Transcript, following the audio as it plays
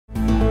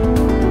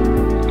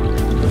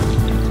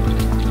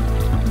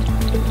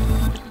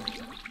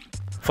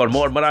For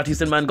more Marathi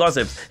cinema and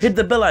gossips, hit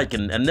the bell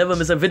icon and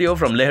never miss a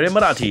video from Lehren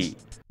Marathi.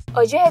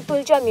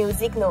 अजय-अतुलच्या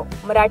म्युझिकनं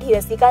Marathi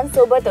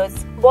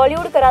रसिकांसोबतच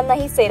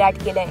बॉलिवूडकरांनाही Sairat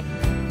केलंय.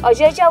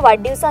 अजयच्या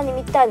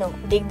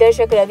वाढदिवसानिमित्तानं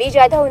दिग्दर्शक रवी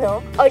जाधवनं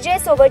अजय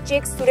सोबतची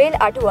एक सुरेल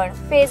आठवण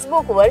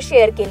फेसबुकवर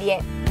शेअर केली आहे.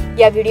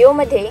 या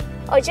व्हिडिओमध्ये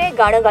अजय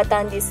गाणं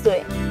गाताना दिसतोय,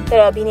 तर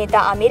अभिनेता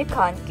आमिर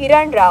खान,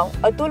 किरण राव,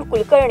 अतुल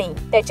कुलकर्णी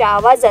त्याच्या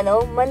आवाजानं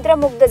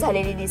मंत्रमुग्ध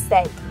झालेले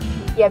दिसतायत.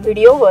 या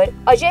व्हिडिओवर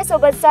अजय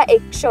सोबतचा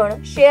एक क्षण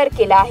शेअर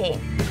केला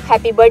आहे.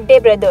 हॅपी बर्थडे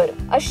ब्रदर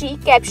अशी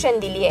कॅप्शन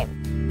दिली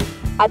आहे.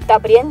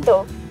 आतापर्यंत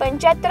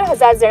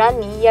 75,000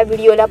 जणांनी या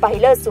व्हिडिओला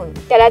पाहिलं असून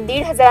त्याला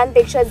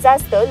 1,500पेक्षा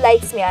जास्त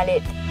लाईक्स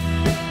मिळालेत.